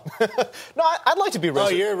this. Yo. No, I'd like to be Razor. Oh,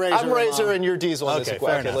 you're Razor. I'm Razor and you're Diesel in this. Okay,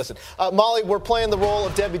 fair enough. Listen. Molly, we're playing the role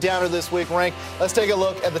of Debbie Downer this week. Rank. Let's take a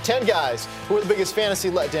look at the 10 guys who were the biggest fantasy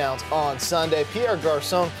letdowns on Sunday. Pierre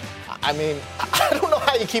Garçon. I mean, I don't know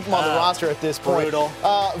how you keep him on the roster at this point. Brutal.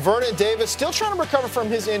 Vernon Davis still trying to recover from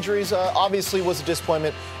his injuries. Obviously was a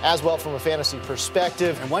disappointment as well from a fantasy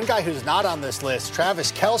perspective. And one guy who's not on this list,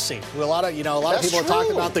 Travis Kelce, who a lot of people are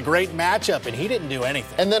talking about the great matchup, and he didn't do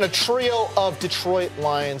anything. And then a trio of Detroit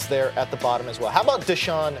Lions there at the bottom as well. How about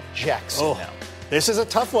Deshaun Jackson now? This is a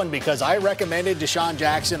tough one because I recommended Deshaun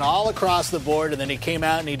Jackson all across the board, and then he came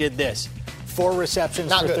out and he did this. 4 receptions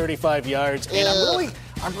Not for good. 35 yards. And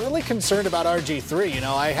I'm really concerned about RG3. You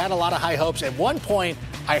know, I had a lot of high hopes. At one point,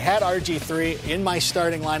 I had RG3 in my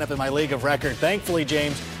starting lineup in my league of record. Thankfully,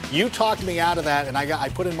 James, you talked me out of that, and I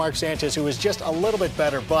put in Mark Sanchez, who was just a little bit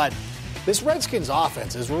better. But this Redskins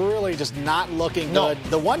offense is really just not looking good.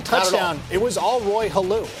 The one touchdown, it was all Roy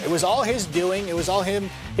Halou. It was all his doing. It was all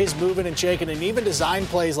his moving and shaking. And even design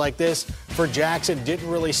plays like this for Jackson didn't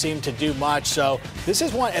really seem to do much. So this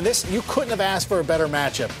is one, and this you couldn't have asked for a better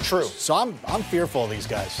matchup. True. So I'm fearful of these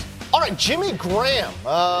guys. All right, Jimmy Graham.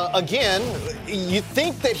 Again, you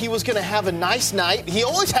think that he was going to have a nice night. He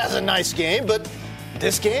always has a nice game, but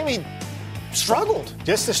this game he struggled.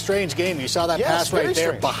 Just a strange game. You saw that pass right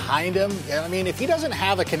there behind him. I mean, if he doesn't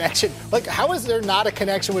have a connection, like how is there not a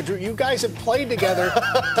connection with Drew? You guys have played together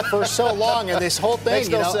for so long, and this whole thing, Makes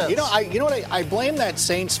no sense. I blame that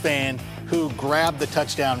Saints fan who grabbed the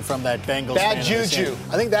touchdown from that Bengals bad fan. juju.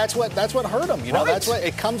 I think that's what hurt them. You know, Right. that's what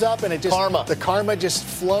it comes up and it just the karma just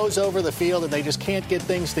flows over the field and they just can't get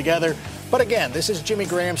things together. But again, this is Jimmy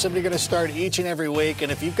Graham, somebody going to start each and every week,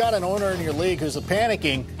 and if you've got an owner in your league who's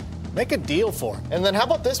panicking, make a deal for him. And then how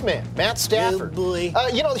about this man, Matt Stafford? Oh, boy.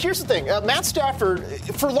 Here's the thing. Matt Stafford,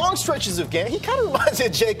 for long stretches of game, he kind of reminds me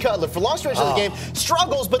of Jay Cutler. For long stretches of the game,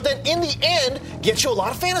 struggles, but then in the end, gets you a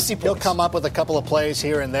lot of fantasy points. He'll come up with a couple of plays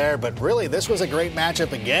here and there, but really, this was a great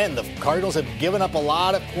matchup again. The Cardinals have given up a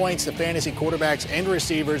lot of points to fantasy quarterbacks and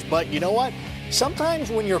receivers, but you know what? Sometimes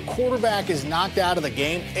when your quarterback is knocked out of the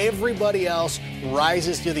game, everybody else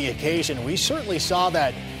rises to the occasion. We certainly saw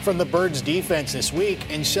that from the Birds defense this week.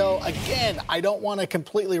 And so, again, I don't want to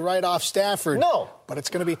completely write off Stafford. No. But it's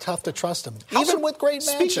going to be tough to trust him, even with great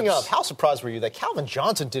matchups. Speaking of, how surprised were you that Calvin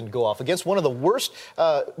Johnson didn't go off against one of the worst,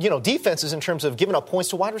 defenses in terms of giving up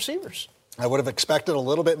points to wide receivers? I would have expected a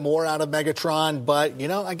little bit more out of Megatron, but,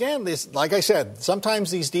 again, like I said, sometimes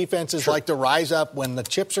these defenses like to rise up when the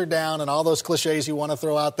chips are down and all those cliches you want to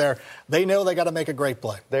throw out there. They know they got to make a great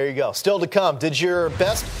play. There you go. Still to come. Did your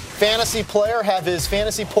best fantasy player have his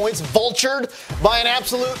fantasy points vultured by an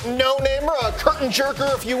absolute no-namer, a curtain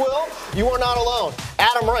jerker, if you will? You are not alone.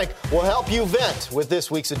 Adam Rank will help you vent with this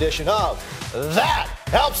week's edition of That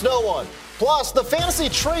Helps No One. Plus, the fantasy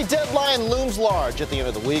trade deadline looms large at the end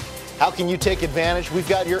of the week. How can you take advantage? We've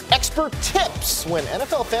got your expert tips when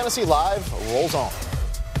NFL Fantasy Live rolls on.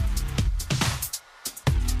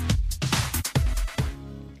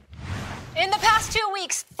 In the past 2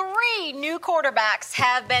 weeks, 3 new quarterbacks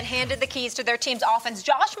have been handed the keys to their team's offense.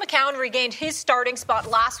 Josh McCown regained his starting spot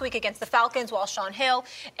last week against the Falcons, while Sean Hill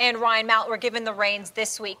and Ryan Mallett were given the reins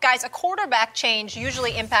this week. Guys, a quarterback change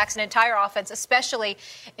usually impacts an entire offense, especially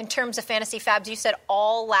in terms of fantasy fabs. You said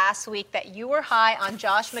all last week that you were high on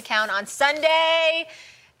Josh McCown on Sunday,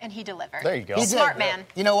 and he delivered. There you go. He's Smart man.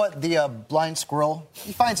 You know what? The blind squirrel,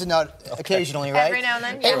 he finds a nut occasionally, right? Every now and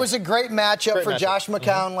then. It was a great matchup for matchup. Josh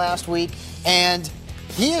McCown last week, and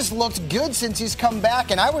he has looked good since he's come back,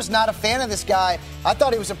 and I was not a fan of this guy. I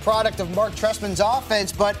thought he was a product of Mark Trestman's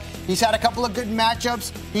offense, but he's had a couple of good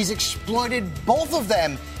matchups. He's exploited both of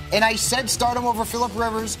them, and I said start him over Phillip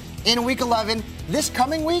Rivers in Week 11. This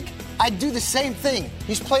coming week, I'd do the same thing.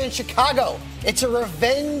 He's playing Chicago. It's a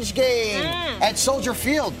revenge game at Soldier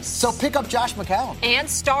Field. So pick up Josh McCown. And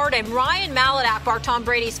start him. Ryan Maladapar, Tom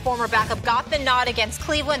Brady's former backup, got the nod against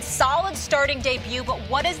Cleveland. Solid starting debut, but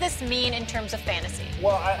what does this mean in terms of fantasy?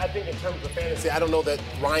 Well, I think in terms of fantasy, I don't know that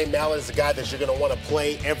Ryan Mallett is a guy that you're going to want to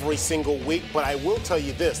play every single week, but I will tell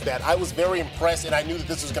you this, that I was very impressed, and I knew that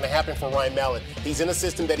this was going to happen for Ryan Mallett. He's in a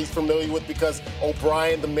system that he's familiar with because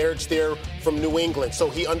O'Brien, the marriage there from New England, so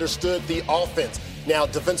he understood the offense. Now,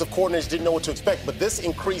 defensive coordinators didn't know what to expect, but this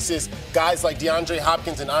increases guys like DeAndre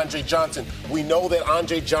Hopkins and Andre Johnson. We know that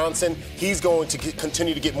Andre Johnson, he's going to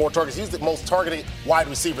continue to get more targets. He's the most targeted wide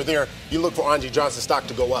receiver there. You look for Andre Johnson's stock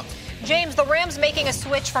to go up. James, the Rams making a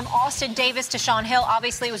switch from Austin Davis to Shaun Hill.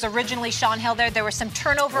 Obviously, it was originally Shaun Hill there. There were some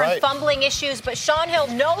turnover and fumbling issues, but Shaun Hill,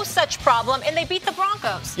 no such problem, and they beat the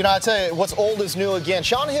Broncos. You know, I tell you, what's old is new again.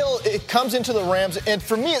 Shaun Hill, it comes into the Rams, and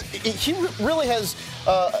for me, he really has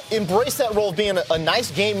embraced that role of being a nice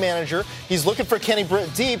game manager. He's looking for Kenny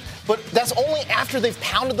Britt deep, but that's only after they've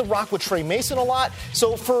pounded the rock with Trey Mason a lot.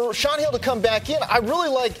 So for Shaun Hill to come back in, I really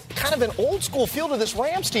like kind of an old school feel to this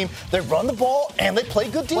Rams team. They run the ball and they play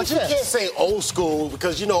good defense. But you can't say old school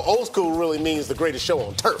because, old school really means the greatest show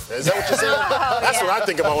on turf. Is that what you're saying? That's what I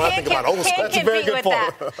think about when I think about old school. That's a very good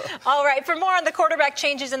point. All right, for more on the quarterback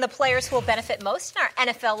changes and the players who will benefit most in our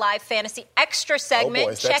NFL Live Fantasy Extra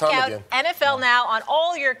segment, check out NFL Now on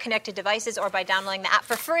all your connected devices or by downloading the app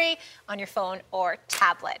for free on your phone or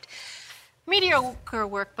tablet. Mediocre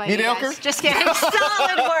work by you guys. Just kidding.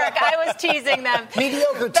 Solid work. I was teasing them.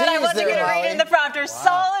 Mediocre teams. But I wasn't going to read it in the prompter. Wow.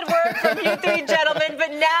 Solid work from you three gentlemen.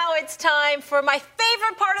 But now it's time for my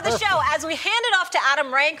favorite part of the show as we hand it off to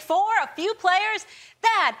Adam Rank for a few players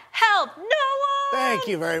that help no one. Thank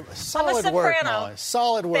you very much. Solid work, Molly.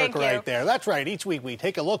 Solid work right there. That's right. Each week we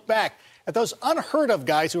take a look back at those unheard of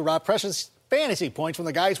guys who robbed precious fantasy points from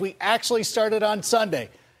the guys we actually started on Sunday.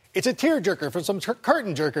 It's a tearjerker from some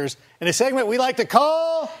curtain jerkers in a segment we like to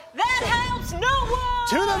call That Helps No One.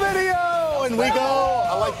 To the video, and we go.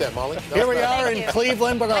 I like that, Molly. Here we are in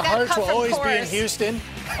Cleveland, but our hearts will always be in Houston.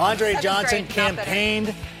 Andre Johnson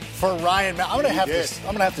campaigned for Ryan. I'm gonna have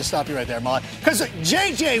to stop you right there, Molly, because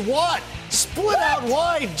J.J. Watt split out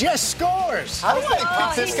wide, just scores. How do they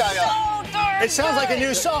pick this guy up? It sounds like a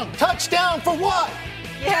new song. Touchdown for what?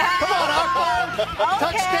 Yeah. Come on, Akbar.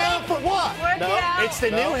 Okay. Touchdown for what? It's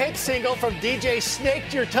the new hit single from DJ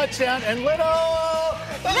Snake, Your Touchdown, and Little.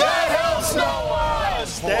 That Helps No One.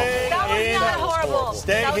 Stay in. That was not horrible.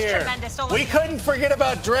 Stay that was here. Tremendous. We couldn't forget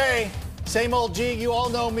about Dre. Same old G, you all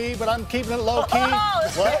know me, but I'm keeping it low key. But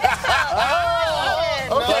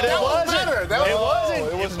it wasn't.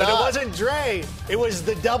 It wasn't Dre. It was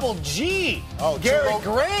the double G. Gary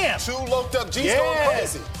Graham. Two loped up G's going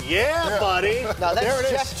crazy. Yeah, buddy. No,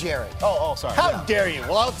 that's Jeff Jarrett. Oh, sorry. How dare you?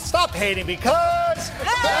 Well, stop hating because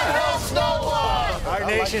that helps no one. Our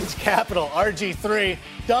nation's capital, RG3.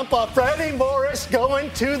 Dump off Freddie Morris going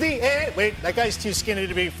to the end. Wait, that guy's too skinny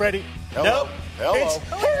to be Freddie. Hello. Nope. Hello. It's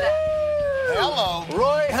Hello.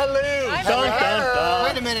 Roy Halou. Dun, dun, dun.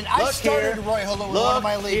 Wait a minute. I started Roy Halou in one of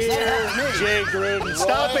my leagues. That happened to me. Jay Gruden.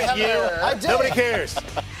 Stop it, you. Nobody cares.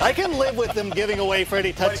 I can live with them giving away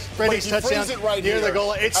Freddie's touchdown near the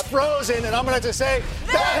goal. It's frozen, and I'm going to have to say,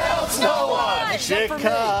 that helps no one.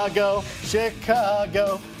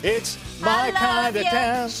 Chicago, it's my kind of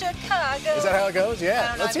town. Chicago. Is that how it goes?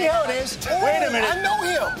 Yeah. Let's see how it is. Wait a minute. I know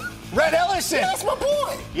him. Red Ellison. Yeah, that's my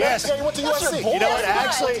boy. Yes. Yeah, he went to USC. You know what?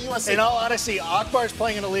 Actually, in all honesty, Akbar's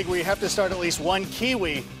playing in a league where you have to start at least one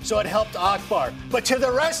Kiwi, so it helped Akbar. But to the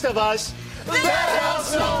rest of us, that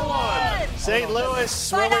helps no one. St.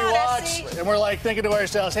 Louis, where we watch, and we're like thinking to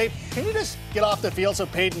ourselves, hey, can you just get off the field so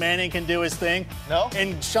Peyton Manning can do his thing? No.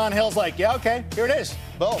 And Shaun Hill's like, yeah, okay, here it is.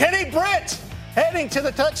 Boom. Kenny Britt heading to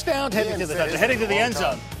the touchdown, heading to the end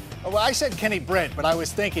zone. Well, I said Kenny Britt, but I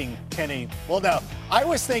was thinking I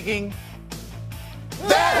was thinking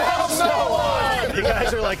that helps no one. You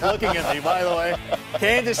guys are like looking at me, by the way.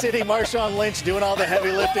 Kansas City, Marshawn Lynch doing all the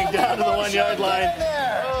heavy lifting down to the 1 yard line.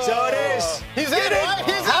 So it is. He's in, right?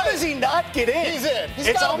 How does he not get in? He's in.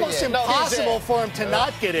 It's almost impossible for him to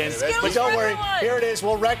not get in. But don't worry, here it is.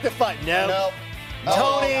 We'll rectify. No.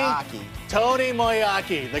 Tony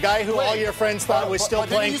Moeaki, the guy who all your friends thought was still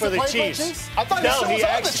playing for the Chiefs. I thought he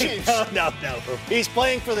was the Chiefs. No. He's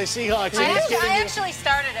playing for the Seahawks. I actually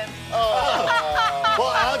started him.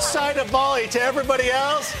 Well, outside of Molly, to everybody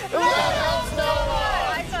else,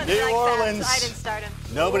 New Orleans. I didn't start him.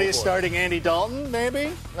 Nobody is starting Andy Dalton,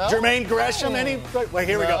 maybe? No. Jermaine Gresham, Well,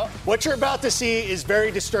 here we go. What you're about to see is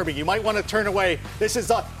very disturbing. You might want to turn away. This is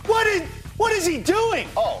what What is he doing?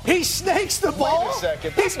 Oh. He snakes the ball. Wait a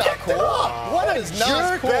second. That's not cool. What a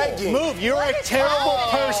jerk move. You're a terrible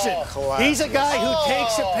person. He's a guy who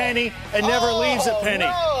takes a penny and never leaves a penny.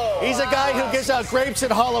 No. He's a guy who gives out grapes at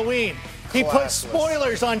Halloween. He puts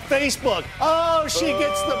spoilers on Facebook. Oh, she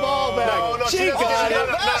gets the ball back. No, she got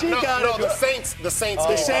it. She got it. The Saints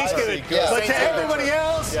get it. But to everybody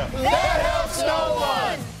else, that helps no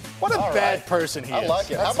one. What a bad person he is. I like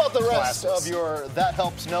it. How about the rest of your That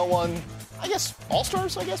Helps No One? I guess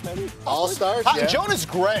All-Stars, maybe? All-Stars, yeah. Jonas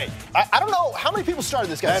Gray. I don't know how many people started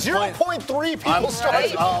this guy. 0.3 people started.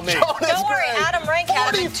 Me. Don't worry, Adam Rank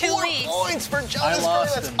had him in 2 44 leagues. points for Jonas Gray.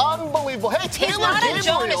 That's unbelievable. Hey, Taylor He's not Gabriel. a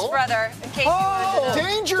Jonas brother, in case you wanted to know.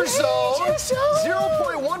 Danger Zone.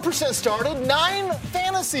 0.1% started. 9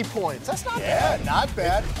 fantasy points. That's not bad. Not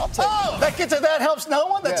bad. I'll take it. That gets a That Helps No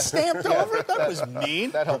One? That's stamped over it? That was mean.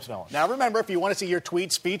 That helps no one. Now remember, if you want to see your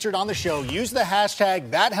tweets featured on the show, use the hashtag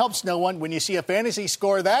That Helps No One when you see a fantasy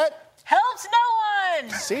score that Helps no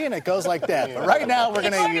one. See, and it goes like that. But right now, we're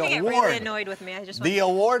going to get really annoyed with me. I just the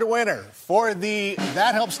award winner for the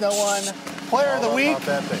That Helps No One Player of the Week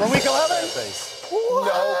for Week 11.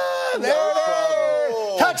 There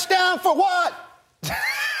it is. Touchdown for what?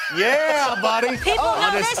 Yeah, buddy. People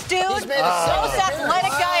know this dude. Most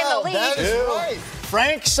athletic guy in the league. That is right.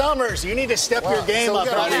 Frank Summers, you need to step your game up,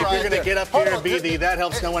 buddy, if you're going to get up here and be the That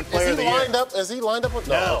Helps No One Player of the Year. Is he lined up?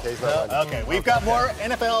 No. Okay, he's not lined up. Okay, we've got more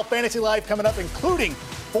NFL Fantasy Live coming up, including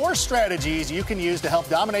 4 strategies you can use to help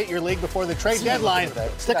dominate your league before the trade deadline.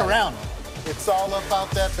 Stick around. It's all about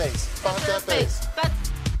that base. About that base.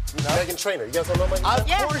 Megan Trainor. You guys don't know Megan Trainor?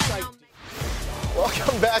 Yeah. Of course I do.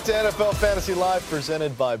 Welcome back to NFL Fantasy Live,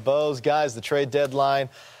 presented by Bose. Guys, the trade deadline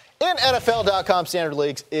in NFL.com Standard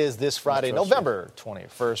Leagues is this Friday, November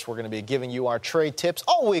 21st. We're going to be giving you our trade tips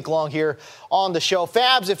all week long here on the show.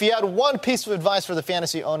 Fabs, if you had one piece of advice for the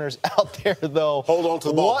fantasy owners out there, though, hold on to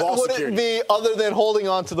the ball. What would it be other than holding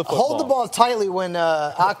on to the football? Hold the ball tightly when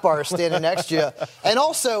Akbar is standing next to you. And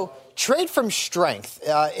also, trade from strength.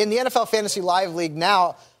 In the NFL Fantasy Live League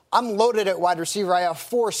now, I'm loaded at wide receiver. I have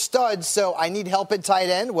 4 studs, so I need help at tight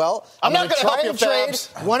end. Well, I'm going to try to trade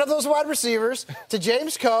one of those wide receivers to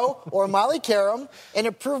James Coe or Molly Karam and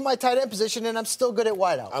improve my tight end position, and I'm still good at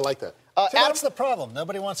wideout. I like that. That's the problem.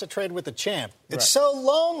 Nobody wants to trade with the champ. It's so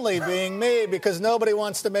lonely being me because nobody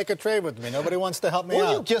wants to make a trade with me. Nobody wants to help me out.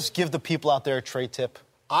 Will you just give the people out there a trade tip?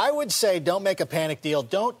 I would say don't make a panic deal.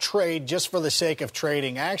 Don't trade just for the sake of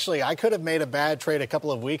trading. Actually, I could have made a bad trade a couple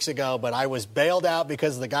of weeks ago, but I was bailed out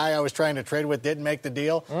because the guy I was trying to trade with didn't make the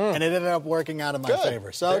deal, and it ended up working out in my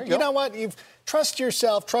favor. So, you know what? Trust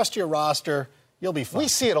yourself, trust your roster. You'll be fine. We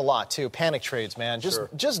see it a lot, too. Panic trades, man.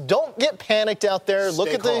 Just don't get panicked out there.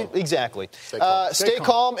 Look at the... Exactly. Stay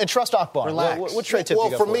calm and trust Akbar. Relax. What trade tip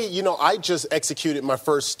you got for me, I just executed my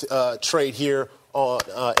first trade here on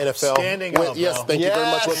NFL. Standing up, yes, thank you very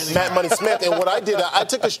much with Matt Money Smith. And what I did, I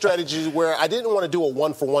took a strategy where I didn't want to do a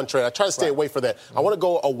 1-for-1 trade. I try to stay away from that. I want to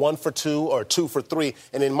go a 1-for-2 or 2-for-3.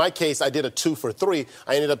 And in my case, I did a 2-for-3.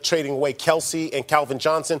 I ended up trading away Kelsey and Calvin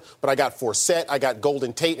Johnson, but I got Forsett, I got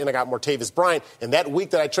Golden Tate, and I got Martavis Bryant. And that week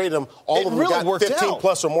that I traded them, all of them got 15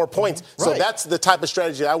 plus or more points. So that's the type of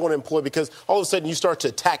strategy I want to employ because all of a sudden you start to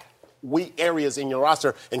attack weak areas in your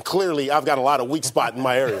roster, and clearly I've got a lot of weak spot in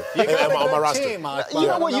my area on my roster. You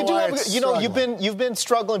know what you do? You've been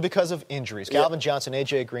struggling because of injuries. Calvin Johnson,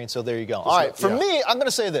 AJ Green. So there you go. All right, for me, I'm going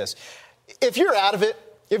to say this: if you're out of it.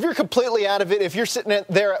 If you're completely out of it, if you're sitting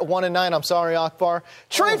there at 1-9, I'm sorry, Akbar,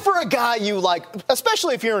 trade for a guy you like,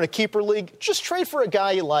 especially if you're in a keeper league, just trade for a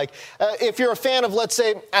guy you like. If you're a fan of, let's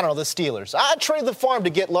say, I don't know, the Steelers, I'd trade the farm to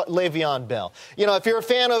get Le'Veon Bell. You know, if you're a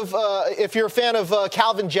fan of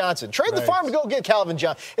Calvin Johnson, trade the farm to go get Calvin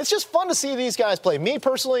Johnson. It's just fun to see these guys play. Me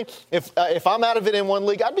personally, if I'm out of it in one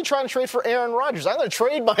league, I'd be trying to trade for Aaron Rodgers. I'm going to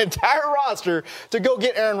trade my entire roster to go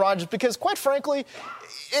get Aaron Rodgers because, quite frankly,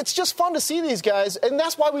 it's just fun to see these guys, and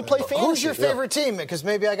that's why we play fantasy. Who's your favorite team? Because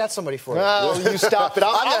maybe I got somebody for you. Oh, you stop it.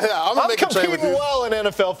 I'm competing well in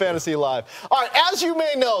NFL Fantasy Live. All right, as you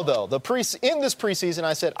may know, though, in this preseason,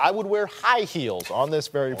 I said I would wear high heels on this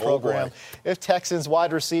very program if Texans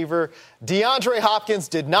wide receiver DeAndre Hopkins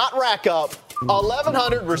did not rack up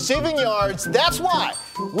 1,100 receiving yards. That's why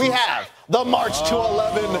we have the March to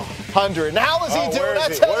 1,100. Now, how is he doing? I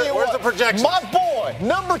tell you what, the projection? My boy,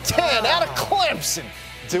 number 10 out of Clemson.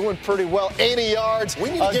 Doing pretty well, 80 yards. We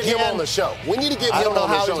need to get him on the show. We need to get him on the show. I don't know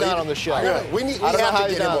how he's not on the show. We have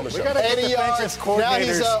to get him on the show. 80 yards. Now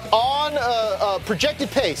he's on projected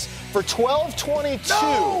pace for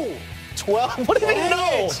 12:22. 12? What do you mean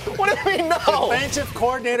no? What do you mean no? Defensive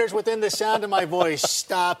coordinators within the sound of my voice,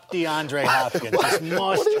 stop DeAndre Hopkins. This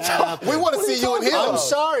must happen. We want to see you in here. I'm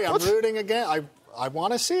sorry. I'm rooting again. I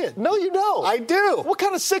want to see it. No, you don't. I do. What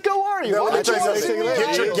kind of sicko are you?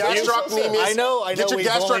 Get your gastrocnemius. I know. We've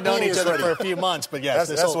only known each other for a few months, but yes,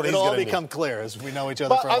 it'll all become clear as we know each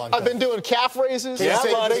other for a long time. I've been doing calf raises.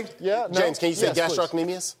 Buddy. Yeah, no. James, can you say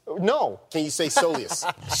gastrocnemius? No. Can you say soleus?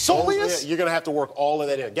 Soleus? Yeah, you're going to have to work all of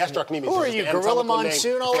that in. Gastrocnemius. Who are you, Gorilla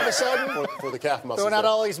Monsoon all of a sudden? For the calf muscles. Throwing out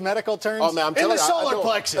all these medical terms? Oh, man, I'm telling you. In the solar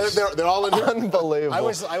plexus. They're all in here. Unbelievable. I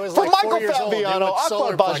was For like Michael 4 years old. Fabiano,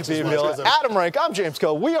 Akbar Bajabieville, Adam Rank, I'm James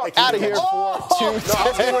Coe. We are out of here for Tuesday. I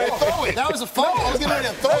was getting ready to throw it. That was a fun. I was getting ready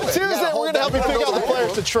to throw it. Tuesday, we're going to help you pick out the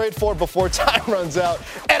players to trade for before time runs out.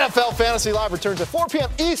 NFL Fantasy Live returns at 4 p.m.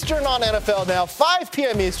 Eastern on NFL Now, 5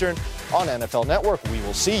 p.m. Eastern on NFL Network. We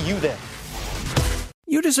will see you then.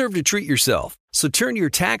 You deserve to treat yourself, so turn your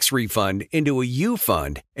tax refund into a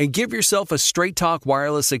U-Fund and give yourself a Straight Talk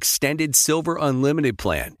Wireless Extended Silver Unlimited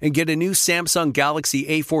plan and get a new Samsung Galaxy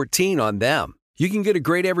A14 on them. You can get a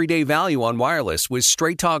great everyday value on wireless with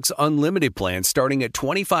Straight Talk's unlimited plan starting at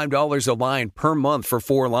 $25 a line per month for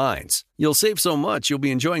 4 lines. You'll save so much you'll be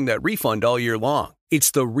enjoying that refund all year long. It's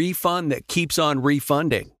the refund that keeps on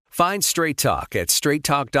refunding. Find Straight Talk at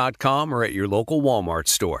straighttalk.com or at your local Walmart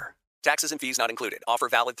store. Taxes and fees not included. Offer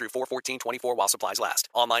valid through 4/14/24 while supplies last.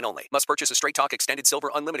 Online only. Must purchase a Straight Talk Extended Silver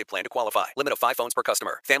Unlimited plan to qualify. Limit of 5 phones per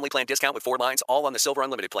customer. Family plan discount with 4 lines, all on the Silver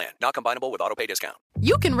Unlimited plan. Not combinable with auto-pay discount.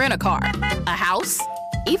 You can rent a car, a house,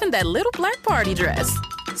 even that little black party dress.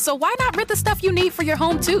 So why not rent the stuff you need for your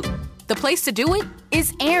home, too? The place to do it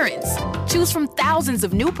is Aaron's. Choose from thousands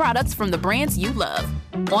of new products from the brands you love,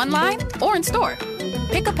 online or in store.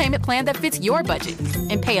 Pick a payment plan that fits your budget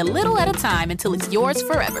and pay a little at a time until it's yours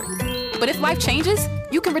forever. But if life changes,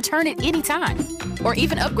 you can return it anytime or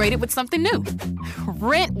even upgrade it with something new.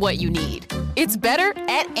 Rent what you need. It's better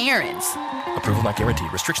at Aaron's. Approval not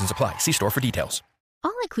guaranteed. Restrictions apply. See store for details.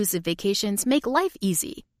 All-inclusive vacations make life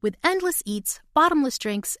easy with endless eats, bottomless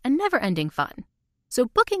drinks, and never-ending fun. So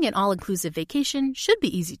booking an all-inclusive vacation should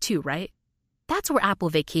be easy too, right? That's where Apple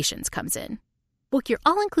Vacations comes in. Book your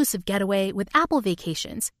all-inclusive getaway with Apple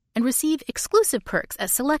Vacations and receive exclusive perks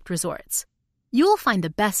at select resorts. You'll find the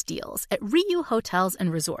best deals at Riu Hotels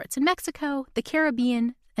and Resorts in Mexico, the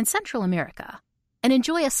Caribbean, and Central America, and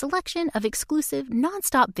enjoy a selection of exclusive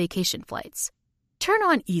nonstop vacation flights. Turn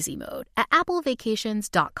on easy mode at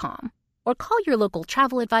applevacations.com or call your local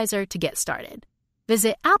travel advisor to get started.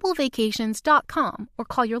 Visit applevacations.com or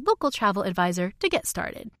call your local travel advisor to get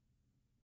started.